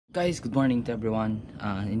Guys, good morning to everyone.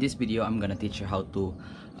 In this video, I'm gonna teach you how to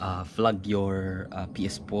plug your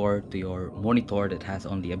PS4 to your monitor that has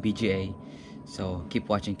only a VGA. So keep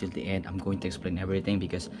watching till the end. I'm going to explain everything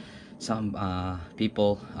because some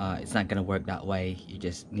people it's not gonna work that way. You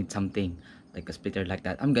just need something like a splitter like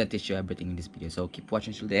that. I'm gonna teach you everything in this video. So keep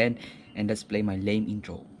watching till the end, and let's play my lame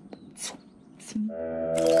intro.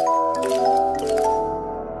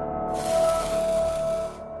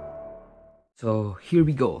 So here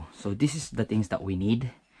we go. So this is the things that we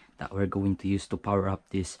need that we're going to use to power up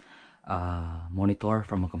this monitor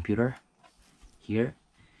from a computer. Here,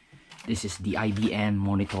 this is the IBM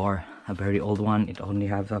monitor, a very old one. It only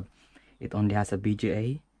has a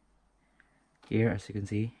VGA. Here, as you can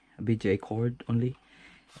see, a VGA cord only,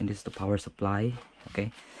 and this is the power supply.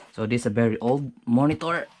 Okay, so this is a very old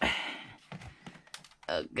monitor.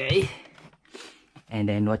 Okay, and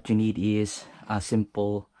then what you need is a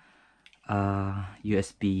simple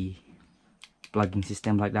USB plugging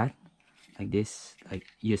system like that, like this, like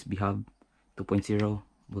USB hub 2.0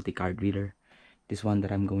 multi-card reader. This one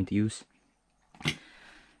that I'm going to use. Let's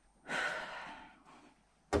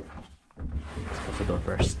close the door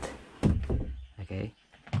first. Okay,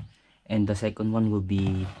 and the second one will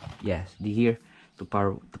be, yes, the here to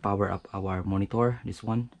power up our monitor. This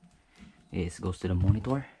one goes to the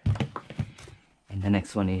monitor, and the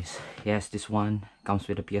next one is, yes, this one comes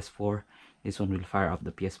with a PS4. This one will fire up the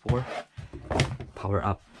PS4, power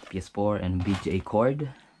up PS4, and VGA cord.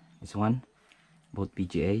 This one, both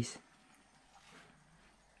VGAs.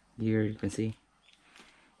 Here you can see,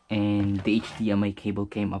 and the HDMI cable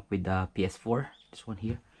came up with the PS4. This one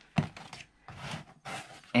here,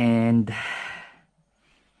 and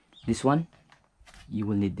this one, you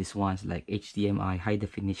will need this one's like HDMI high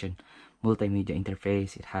definition multimedia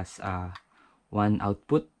interface. It has one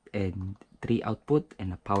output and 3 output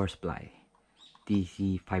and a power supply.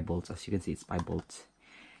 DC 5 volts. As you can see, it's 5 volts.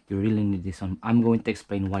 You really need this one. I'm going to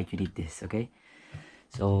explain why you need this. Okay,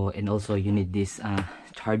 so, and also you need this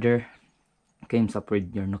charger. Comes up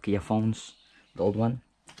with your Nokia phones, the old one.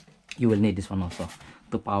 You will need this one also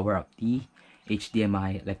to power up the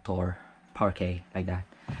HDMI lector power K, like that.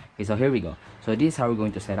 Okay, so here we go. So this is how we're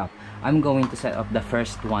going to set up. I'm going to set up the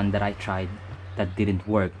first one that I tried that didn't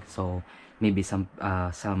work. So maybe some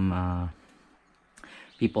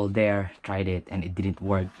people there tried it and it didn't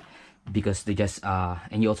work because they just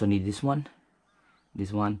and you also need this one.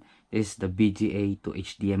 This is the VGA to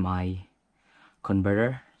HDMI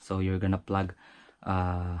converter. So you're gonna plug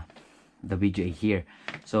the VGA here.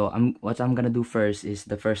 So what I'm gonna do first is,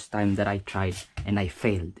 the first time that I tried and I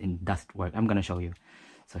failed and it doesn't work, I'm gonna show you.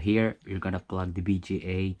 So here you're gonna plug the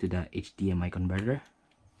VGA to the HDMI converter.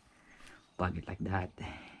 Plug it like that.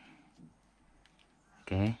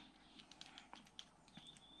 Okay.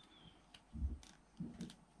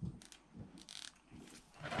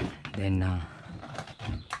 Then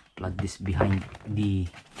plug this behind the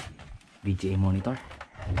VGA monitor,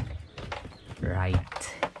 right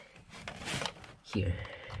here.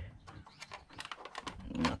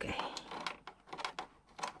 Okay.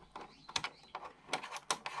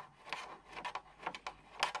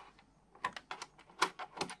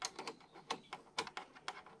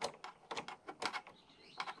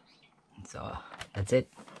 So that's it.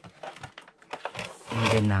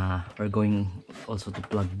 And then we're going also to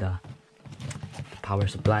plug the power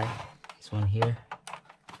supply, this one here.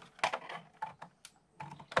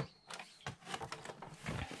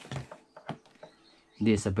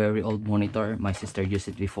 This is a very old monitor. My sister used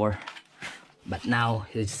it before, but now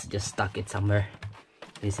he's just stuck it somewhere.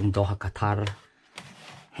 He's in Doha, Qatar.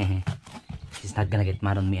 She's not gonna get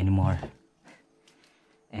mad on me anymore.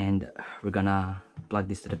 And we're gonna plug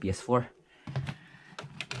this to the PS4.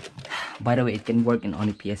 By the way, it can work in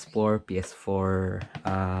only PS4, PS4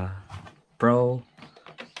 Pro,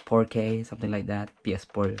 4K, something like that.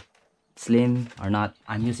 PS4 Slim or not.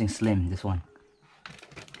 I'm using Slim, this one.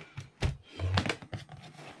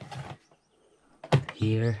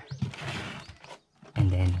 Here.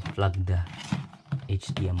 And then plug the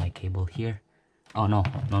HDMI cable here. Oh no.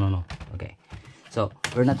 Okay. So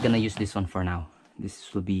we're not gonna use this one for now.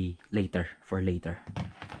 This will be later, for later.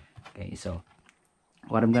 Okay, so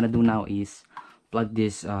what I'm gonna do now is plug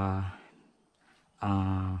this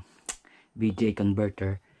VGA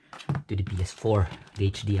converter to the PS4, the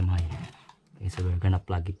HDMI. Okay, so we're gonna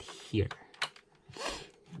plug it here.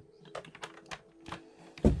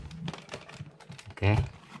 Okay,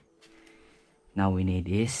 now we need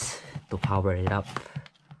this to power it up.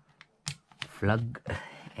 Plug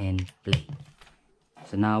and play.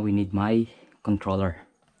 So now we need my controller.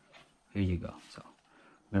 Here you go. So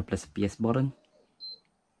I'm gonna press the PS button.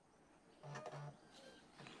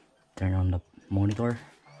 turn on the monitor.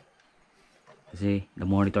 See, the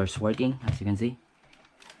monitor is working, as you can see.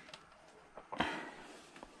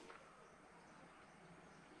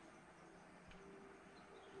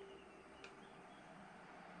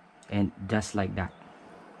 And just like that,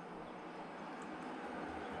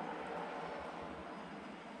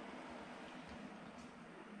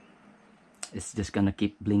 it's just gonna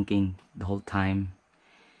keep blinking the whole time.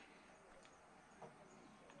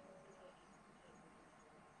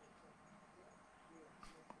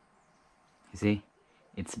 You see,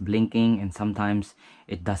 it's blinking, and sometimes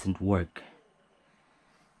it doesn't work.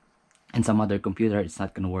 And some other computer, it's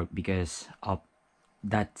not gonna work because of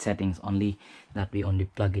that settings only, that we only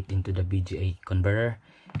plug it into the VGA converter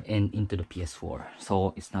and into the PS4,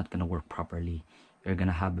 so it's not gonna work properly. You're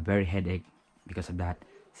gonna have a very headache because of that.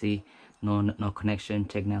 See, no connection,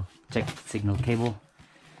 check signal cable.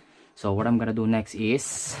 So what I'm gonna do next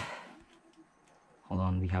is, hold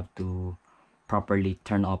on, we have to properly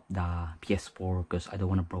turn off the PS4 because I don't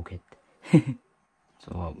want to break it.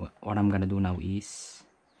 So what I'm gonna do now is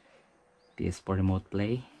PS4 remote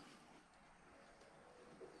play.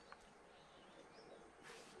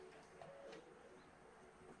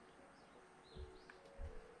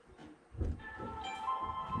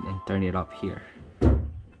 And turn it up here.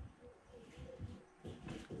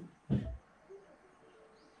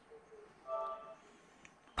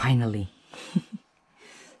 Finally.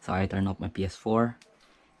 So I turn off my PS4.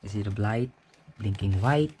 You see the light blinking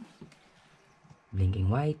white, blinking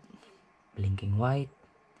white, blinking white,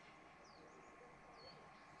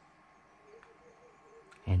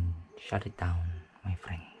 and shut it down, my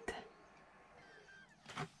friend.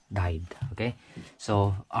 Died. Okay,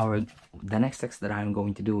 so the next text that I'm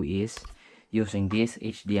going to do is using this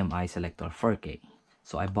HDMI selector 4K.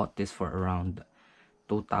 So I bought this for around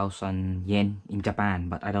 2,000 yen in Japan,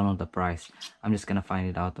 but I don't know the price. I'm just gonna find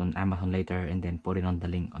it out on Amazon later and then put it on the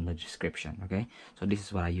link on the description. Okay, so this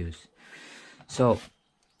is what I use. So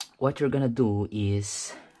what you're gonna do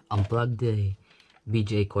is unplug the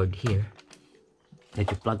VGA cord here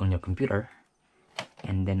that you plug on your computer,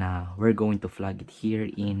 and then we're going to plug it here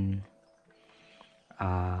in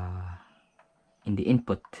the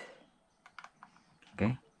input.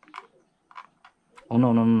 Okay, oh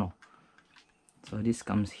no, so this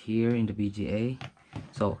comes here in the VGA.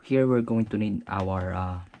 So here we're going to need our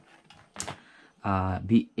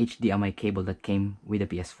HDMI cable that came with the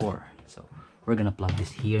PS4. So we're gonna plug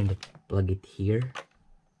this here and plug it here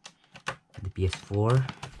at the PS4.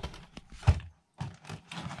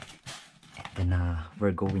 And then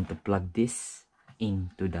we're going to plug this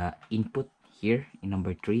into the input here in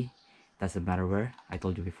number 3. Doesn't matter where, I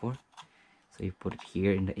told you before. So you put it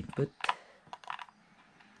here in the input,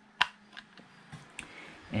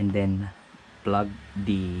 and then plug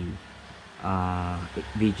the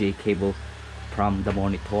VGA cable from the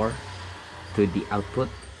monitor to the output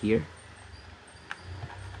here.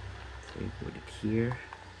 So you put it here,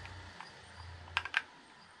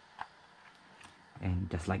 and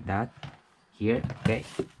just like that here. Okay,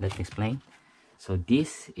 let me explain. So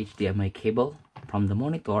this HDMI cable from the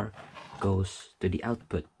monitor goes to the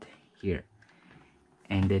output here,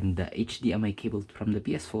 and then the HDMI cable from the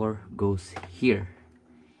PS4 goes here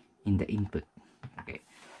in the input. Okay,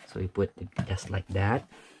 so we put it just like that,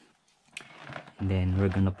 and then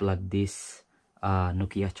we're gonna plug this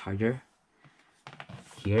Nokia charger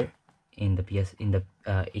here in the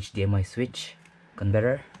HDMI switch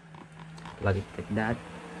converter. Plug it like that,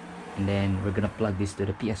 and then we're gonna plug this to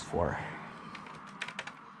the PS4.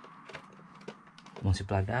 Once you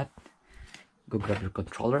plug that, go grab your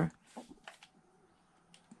controller.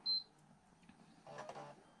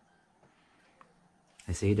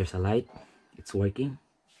 I see there's a light, it's working.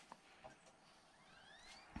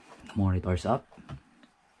 The monitor's up.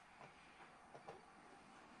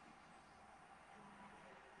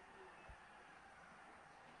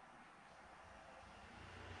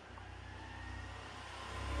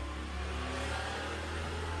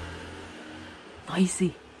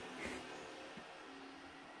 Noisy.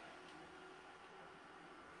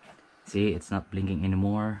 See, it's not blinking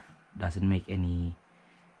anymore, doesn't make any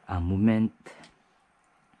movement.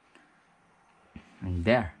 And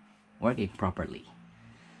there, working properly.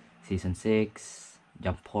 Season 6,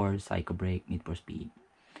 Jump Force, Psycho Break, Need for Speed.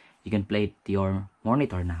 You can play it to your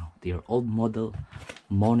monitor now, to your old model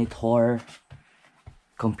monitor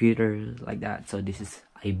computer like that. So this is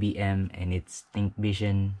IBM and it's Think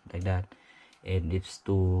Vision like that. And it's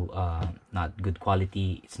too not good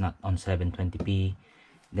quality, it's not on 720p.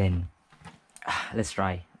 Then let's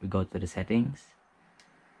try. We go to the settings,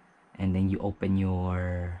 and then you open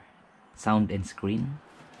your sound and screen,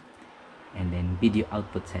 and then video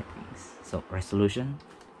output settings. guys. So resolution,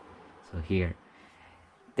 so here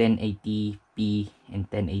 1080p and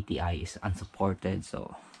 1080i is unsupported,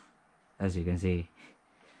 so as you can see,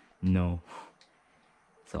 no.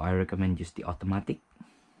 So I recommend use the automatic,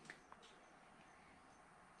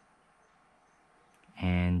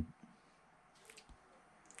 and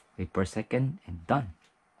wait per second and done.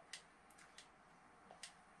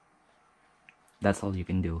 That's all you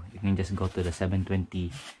can do. You can just go to the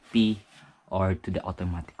 720p or to the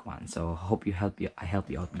automatic one. So hope I help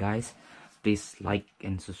you out, guys. Please like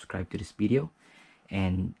and subscribe to this video.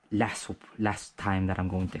 And last time that I'm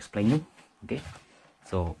going to explain you. Okay,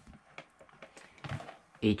 so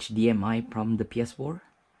HDMI from the PS4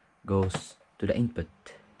 goes to the input.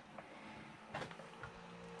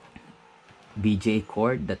 VGA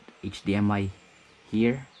cord, that HDMI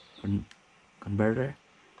here converter,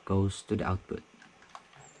 goes to the output.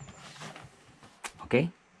 Okay,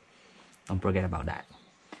 don't forget about that.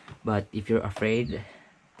 But if you're afraid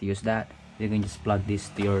to use that, you can just plug this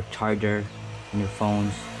to your charger on your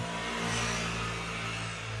phones.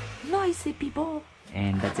 Noisy people.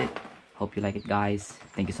 And that's it. Hope you like it, guys.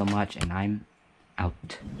 Thank you so much, and I'm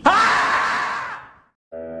out.